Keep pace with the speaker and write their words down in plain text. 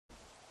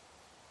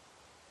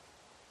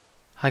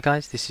Hi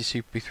guys, this is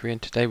Super3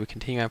 and today we're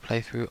continuing our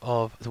playthrough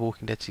of The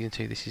Walking Dead Season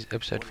 2. This is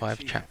Episode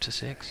 5, Chapter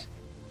 6.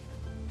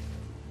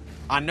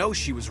 I know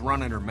she was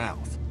running her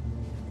mouth.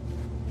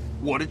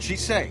 What did she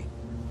say?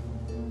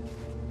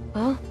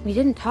 Well, we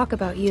didn't talk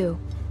about you.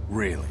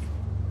 Really?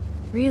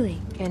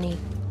 Really, Kenny.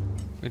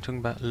 We're talking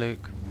about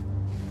Luke.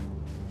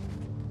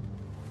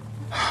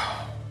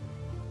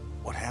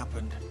 What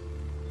happened?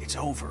 It's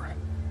over.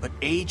 But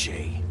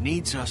AJ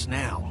needs us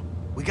now.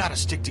 We gotta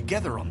stick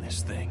together on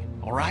this thing,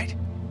 alright?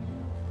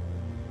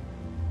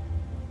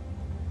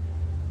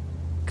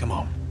 Come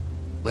on.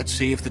 Let's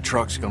see if the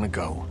truck's gonna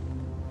go.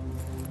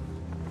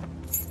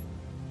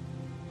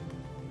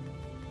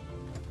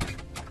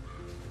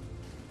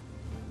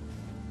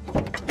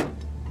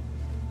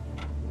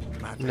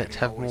 Let's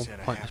have more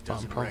pointless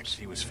button prompts.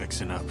 He was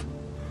fixing up.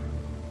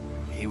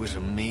 He was a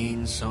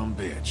mean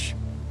sumbitch,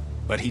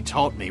 but he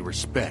taught me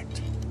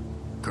respect.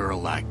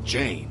 Girl like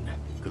Jane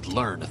could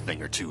learn a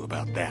thing or two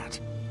about that.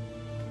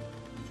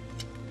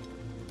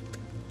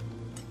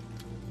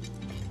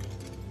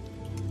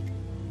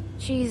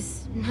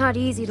 She's not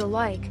easy to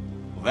like.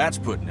 Well, that's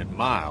putting it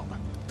mild.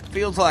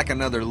 Feels like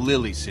another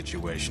Lily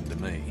situation to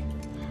me.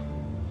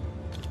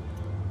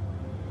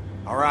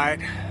 All right,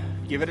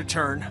 give it a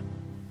turn.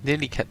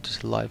 Lily kept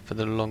us alive for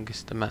the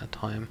longest amount of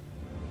time.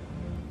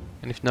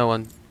 And if no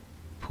one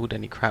pulled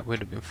any crap, we'd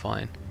have been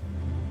fine.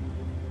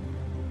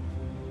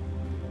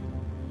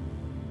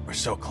 We're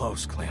so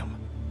close, Clem.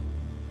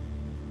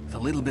 With a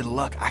little bit of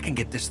luck, I can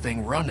get this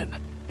thing running.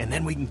 And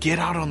then we can get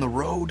out on the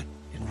road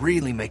and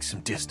really make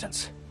some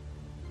distance.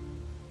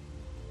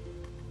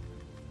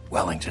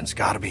 Wellington's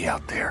gotta be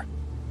out there.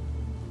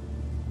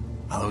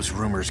 Now, those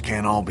rumors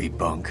can't all be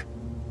bunk.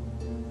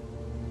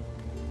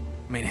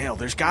 I mean, hell,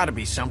 there's gotta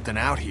be something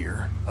out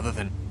here other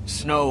than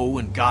snow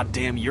and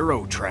goddamn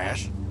Euro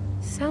trash.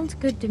 Sounds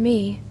good to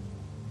me.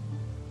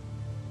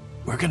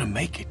 We're gonna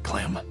make it,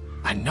 Clem.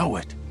 I know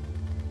it.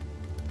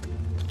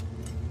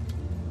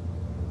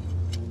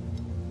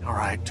 All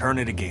right, turn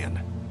it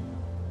again.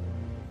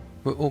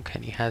 We're all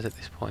Kenny has at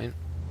this point.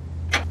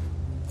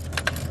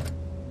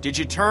 Did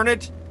you turn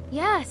it?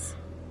 Yes.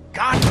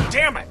 God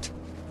damn it!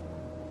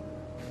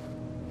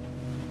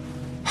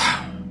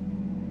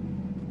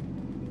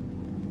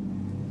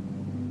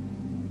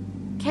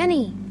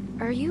 Kenny,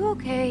 are you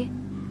okay?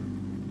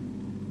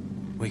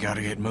 We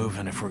gotta get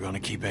moving if we're gonna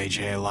keep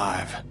AJ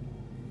alive.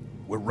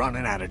 We're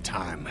running out of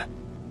time.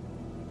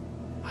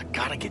 I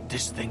gotta get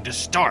this thing to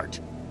start.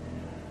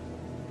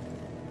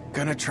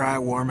 Gonna try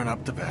warming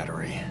up the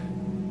battery.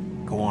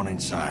 Go on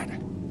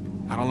inside.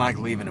 I don't like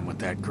leaving him with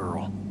that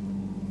girl.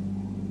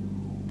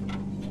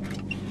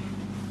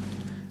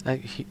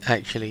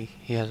 Actually,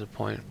 he has a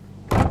point.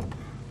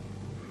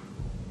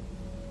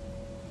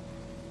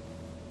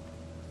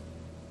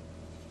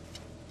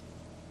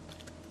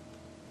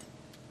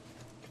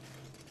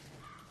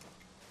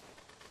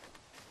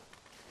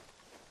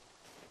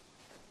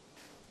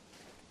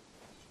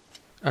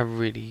 I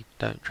really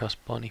don't trust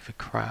Bonnie for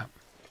crap.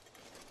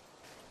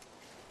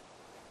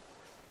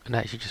 And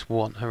I actually just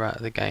want her out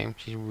of the game.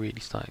 She's really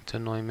starting to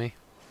annoy me.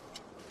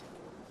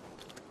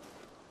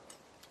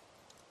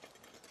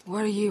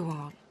 What do you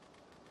want?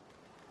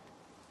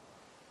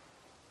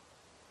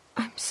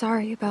 I'm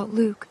sorry about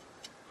Luke.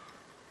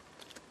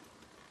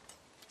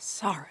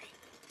 Sorry.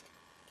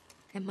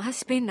 It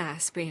must be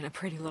nice being a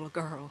pretty little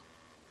girl.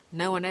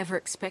 No one ever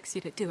expects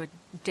you to do a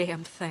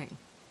damn thing.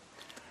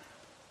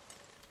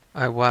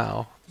 Oh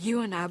wow.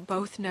 You and I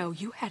both know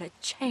you had a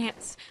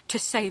chance to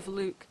save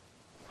Luke.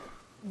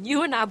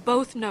 You and I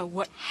both know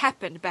what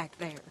happened back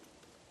there.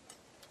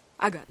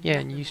 I got Yeah,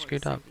 nothing and you more to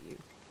screwed say up. to you.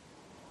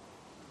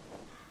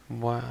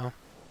 Wow.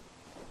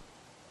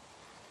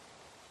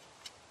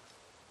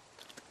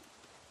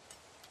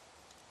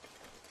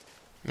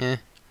 Yeah,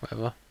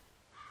 whatever.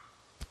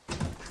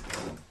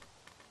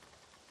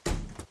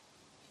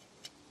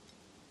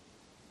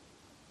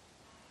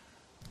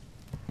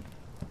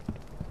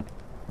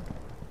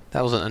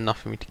 That wasn't enough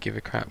for me to give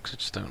a crap because I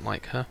just don't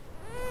like her.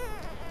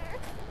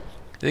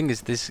 The thing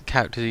is, this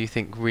character, do you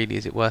think really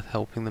is it worth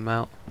helping them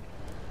out?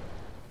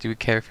 Do we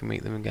care if we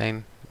meet them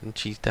again? And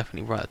she's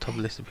definitely right at the top of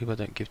the list of people I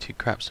don't give two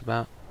craps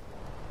about.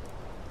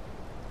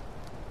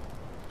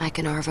 Mike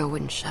and Arvo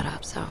wouldn't shut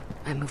up, so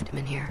I moved him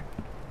in here.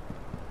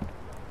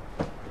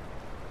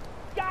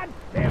 God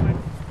damn it!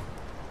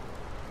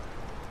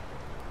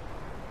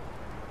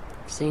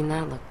 I've seen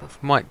that look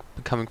before. Mike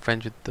becoming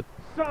friends with the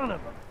Son of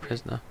a...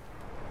 prisoner.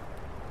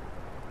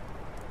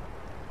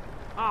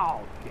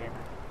 Oh, damn it.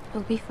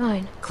 He'll be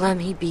fine. Clem,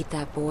 he beat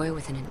that boy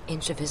within an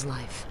inch of his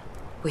life.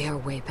 We are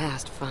way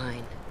past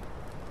fine.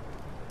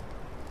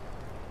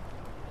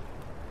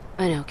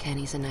 I know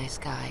Kenny's a nice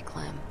guy,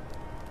 Clem.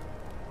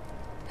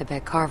 I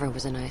bet Carver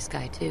was a nice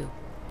guy too.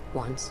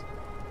 Once.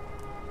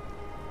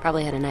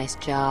 Probably had a nice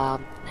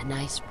job, and a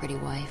nice, pretty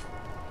wife.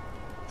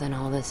 Then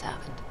all this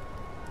happened.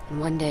 And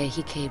one day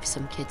he caved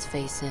some kid's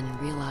face in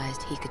and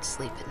realized he could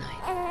sleep at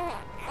night.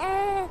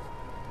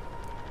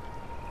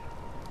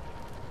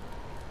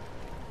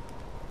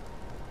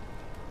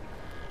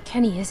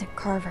 Kenny isn't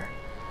Carver.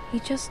 He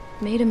just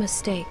made a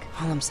mistake.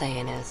 All I'm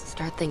saying is,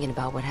 start thinking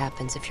about what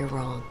happens if you're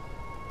wrong.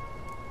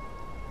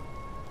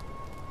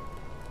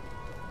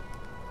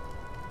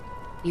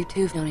 You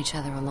two've known each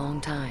other a long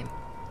time.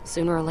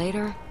 Sooner or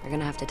later, you're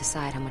gonna have to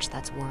decide how much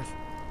that's worth.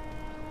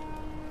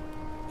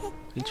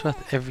 It's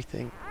worth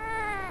everything.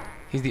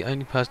 He's the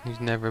only person who's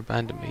never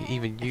abandoned me.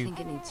 Even I you think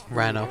it needs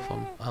ran food off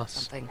on or us.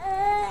 something.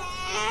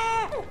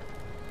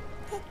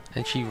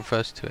 And she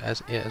refers to it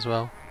as it as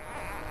well.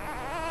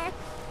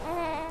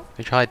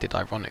 Which I did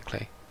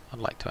ironically, I'd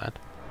like to add.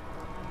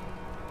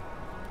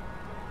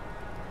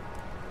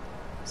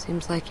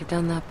 Seems like you've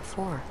done that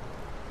before.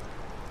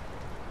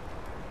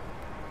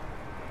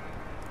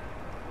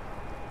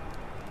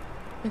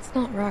 It's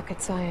not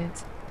rocket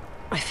science.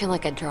 I feel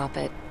like I'd drop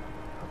it.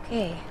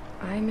 Okay,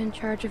 I'm in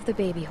charge of the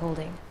baby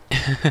holding.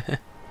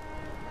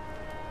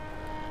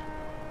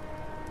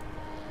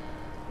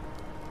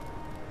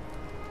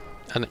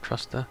 I don't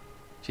trust her.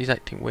 She's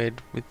acting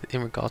weird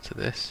in regard to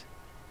this.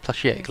 Plus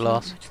she ate There's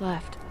glass. not much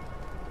left.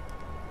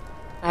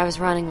 I was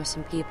running with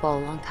some people a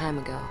long time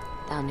ago,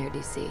 down near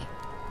DC.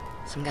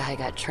 Some guy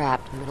got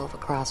trapped in the middle of a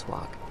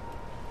crosswalk.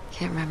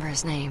 Can't remember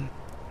his name.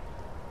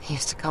 He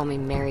used to call me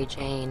Mary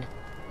Jane.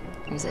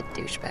 He was a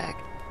douchebag.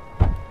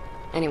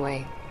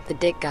 Anyway, the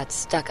dick got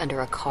stuck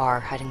under a car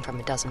hiding from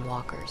a dozen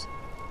walkers.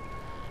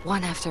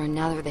 One after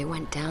another, they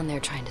went down there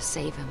trying to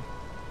save him.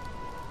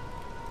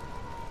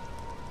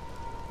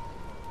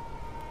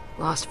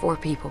 Lost 4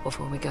 people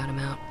before we got him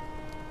out.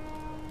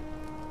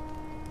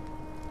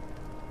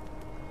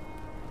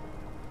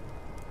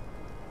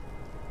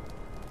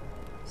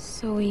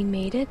 So he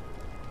made it?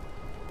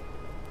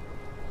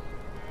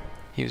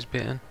 He was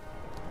bitten.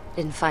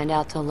 Didn't find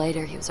out till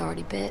later he was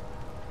already bit.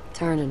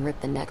 Turned and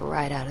ripped the neck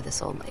right out of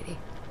this old lady.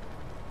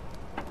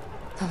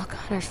 The look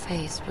on her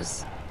face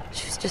was...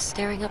 she was just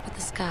staring up at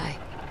the sky,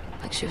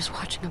 like she was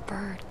watching a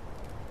bird.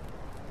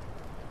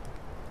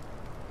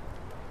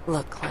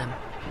 Look, Clem.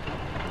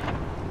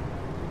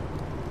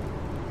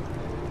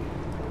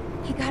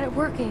 He got it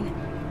working.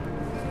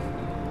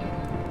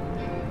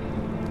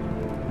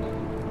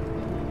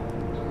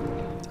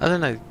 I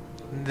don't know.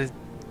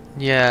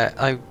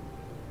 Yeah,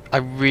 I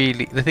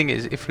really... The thing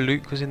is, if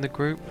Luke was in the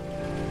group,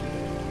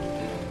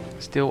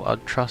 still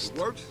I'd trust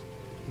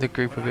the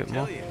group a bit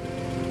more.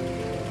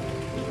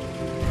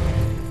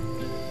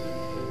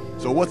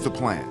 So what's the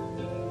plan?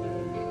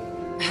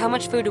 How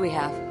much food do we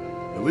have?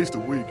 At least a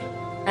week.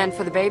 And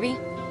for the baby?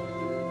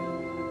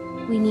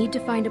 We need to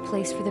find a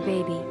place for the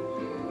baby.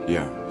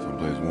 Yeah,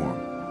 someplace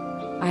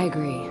warm. I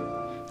agree.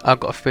 I've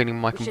got a feeling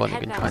Mike and We should Bonnie are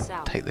head going to try down and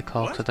south. take the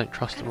car because I don't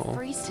trust them We're gonna all.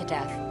 freeze to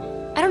death.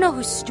 I don't know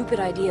whose stupid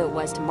idea it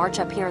was to march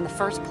up here in the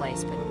first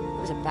place, but it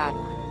was a bad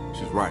one.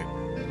 She's right.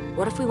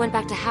 What if we went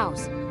back to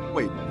house?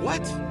 Wait,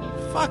 what?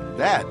 Fuck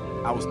that.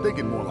 I was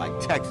thinking more like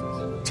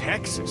Texas.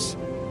 Texas?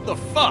 The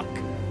fuck?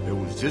 It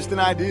was just an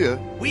idea.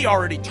 We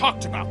already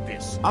talked about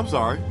this. I'm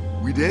sorry.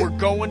 We did? We're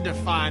going to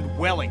find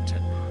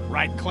Wellington,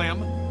 right, Clem?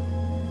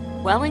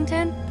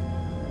 Wellington?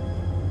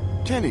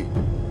 Kenny,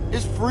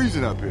 it's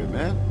freezing up here,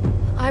 man.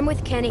 I'm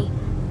with Kenny.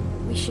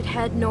 We should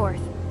head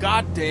north.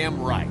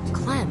 Goddamn right.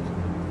 Clem.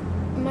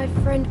 My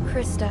friend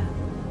Krista.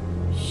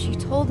 She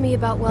told me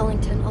about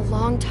Wellington a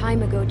long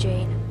time ago,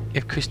 Jane.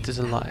 If Krista's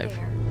alive,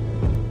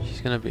 There.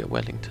 she's going to be at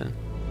Wellington.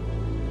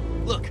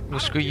 Look, Well,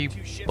 I screw don't you, give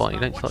two shits Bonnie.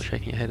 about Don't what start you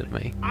shaking your head at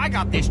me. I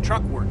got this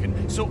truck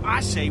working, so I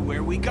say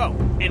where we go.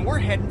 And we're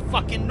heading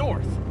fucking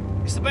north.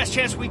 It's the best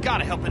chance we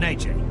got of helping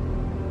AJ.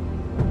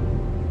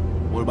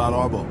 What about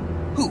Arvo?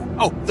 Who?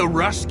 Oh, the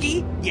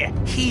Rusky? Yeah,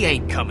 he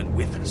ain't coming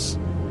with us.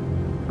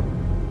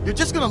 You're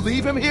just gonna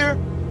leave him here?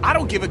 I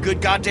don't give a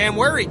good goddamn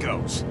where he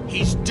goes.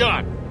 He's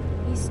done.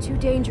 He's too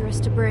dangerous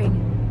to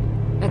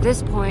bring. At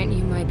this point,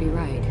 you might be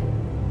right.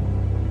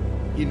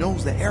 He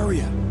knows the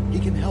area. He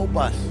can help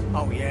us.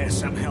 Oh yeah,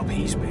 some help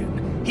he's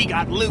been. He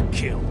got Luke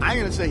killed. I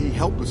ain't gonna say he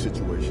helped the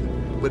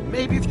situation, but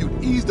maybe if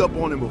you'd eased up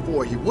on him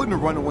before, he wouldn't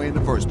have run away in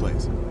the first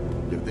place.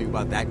 You ever think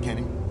about that,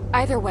 Kenny?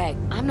 Either way,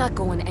 I'm not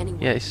going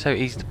anywhere. Yeah, it's so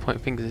easy to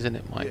point fingers, isn't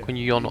it, Mike? Yeah, When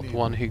you're not the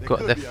one who they got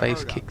could their be a face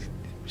herd kicked, You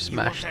want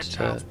smashed that to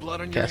child's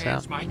blood on get your us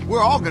hands, out. Mike?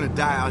 We're all gonna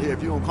die out here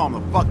if you don't calm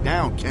the fuck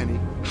down, Kenny.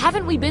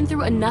 Haven't we been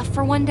through enough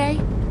for one day?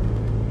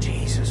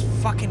 Jesus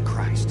fucking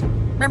Christ.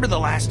 Remember the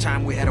last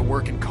time we had a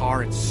working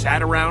car and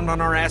sat around on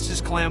our asses,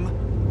 Clem?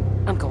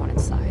 I'm going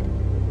inside.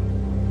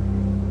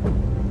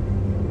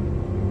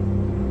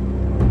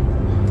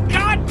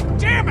 God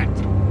damn it!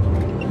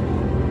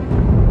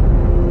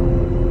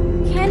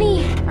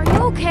 Kenny, are you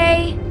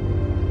okay?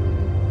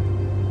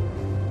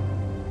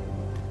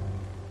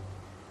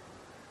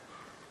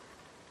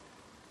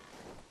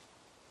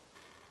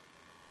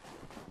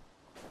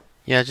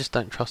 Yeah, I just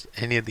don't trust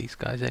any of these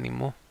guys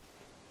anymore.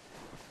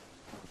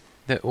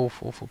 They're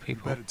awful, awful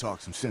people. Better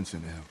talk some sense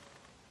into him.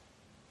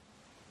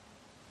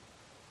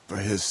 For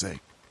his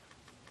sake.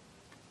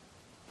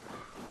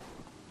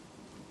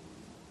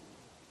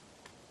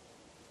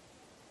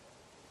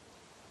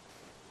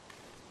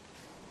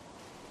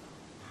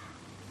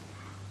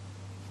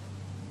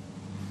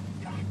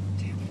 God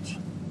damn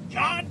it.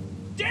 God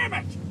damn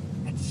it!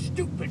 That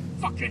stupid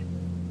fucking...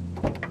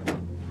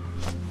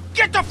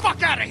 Get the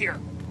fuck out of here!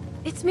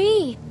 It's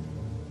me.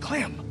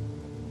 Clem.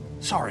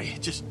 Sorry,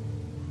 just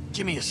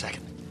give me a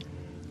second.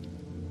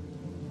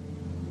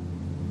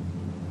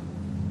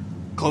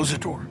 Close the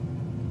door.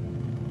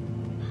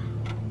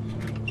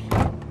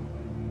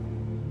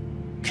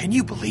 Can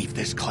you believe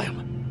this,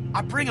 Clem?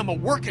 I bring them a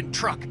working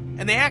truck,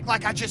 and they act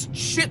like I just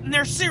shit in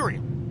their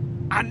cereal.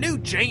 I knew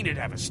Jane'd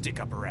have a stick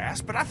up her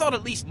ass, but I thought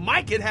at least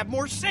Mike'd have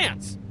more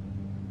sense.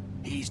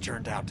 He's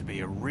turned out to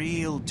be a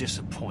real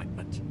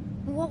disappointment.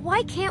 Well,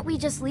 why can't we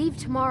just leave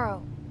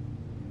tomorrow?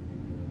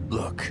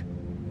 Look,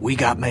 we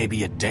got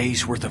maybe a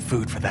day's worth of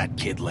food for that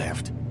kid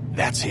left.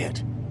 That's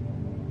it.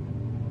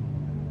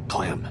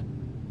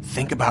 Clem,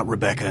 think about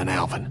Rebecca and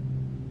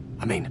Alvin.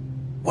 I mean,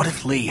 what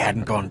if Lee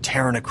hadn't gone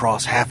tearing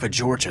across half of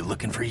Georgia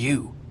looking for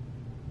you?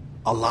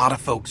 A lot of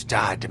folks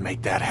died to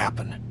make that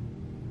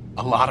happen.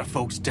 A lot of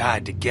folks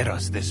died to get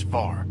us this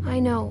far. I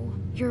know,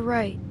 you're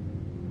right.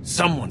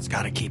 Someone's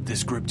got to keep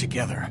this group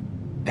together.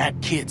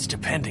 That kid's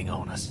depending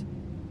on us.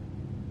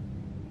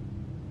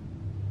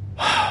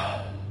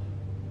 I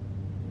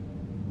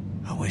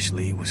wish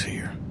Lee was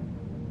here.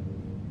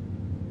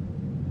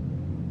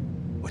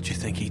 What you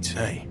think he'd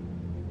say?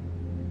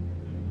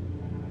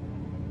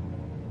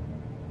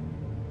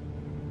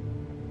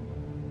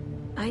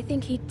 I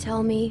think he'd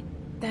tell me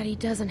that he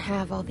doesn't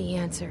have all the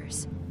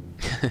answers.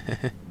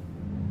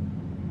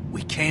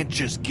 We can't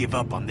just give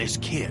up on this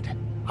kid.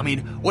 I mean,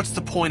 what's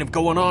the point of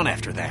going on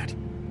after that?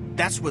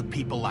 That's what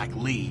people like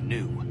Lee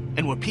knew,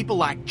 and what people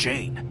like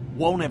Jane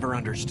won't ever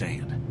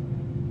understand.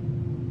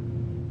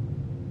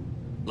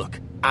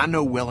 Look, I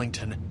know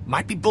Wellington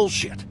might be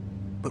bullshit,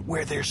 but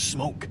where there's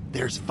smoke,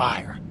 there's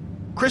fire.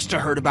 Krista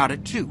heard about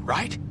it too,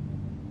 right?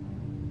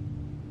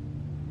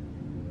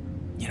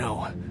 You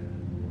know,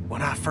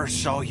 when I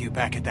first saw you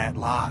back at that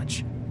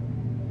lodge,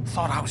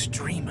 thought I was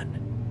dreaming.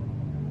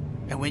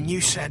 And when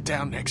you sat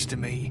down next to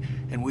me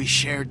and we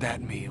shared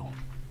that meal,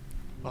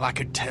 well, I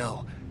could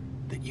tell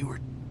that you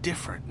were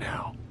different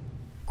now,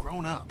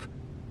 grown up.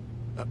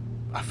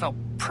 I felt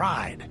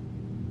pride,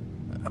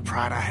 a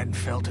pride I hadn't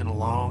felt in a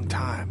long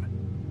time.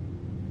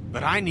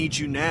 But I need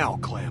you now,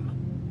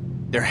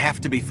 Clem. There have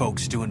to be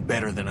folks doing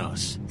better than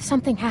us.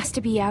 Something has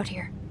to be out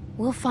here.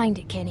 We'll find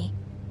it, Kenny.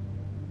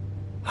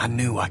 I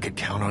knew I could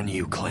count on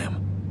you, Clem.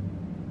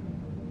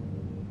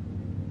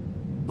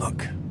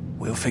 Look,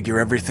 we'll figure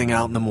everything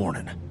out in the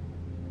morning.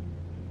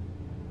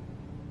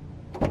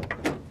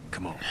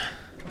 Come on,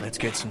 let's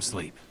get some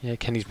sleep. Yeah,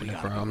 Kenny's been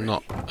a bro. I'm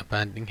not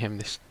abandoning him.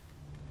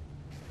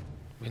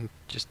 I mean,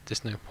 just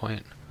there's no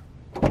point.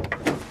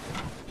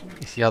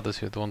 It's the others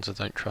who are the ones I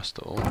don't trust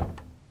at all.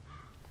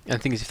 And the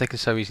thing is, if they can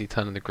so easily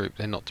turn on the group,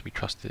 they're not to be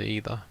trusted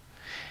either.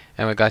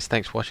 Anyway, guys,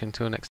 thanks for watching. Until next time.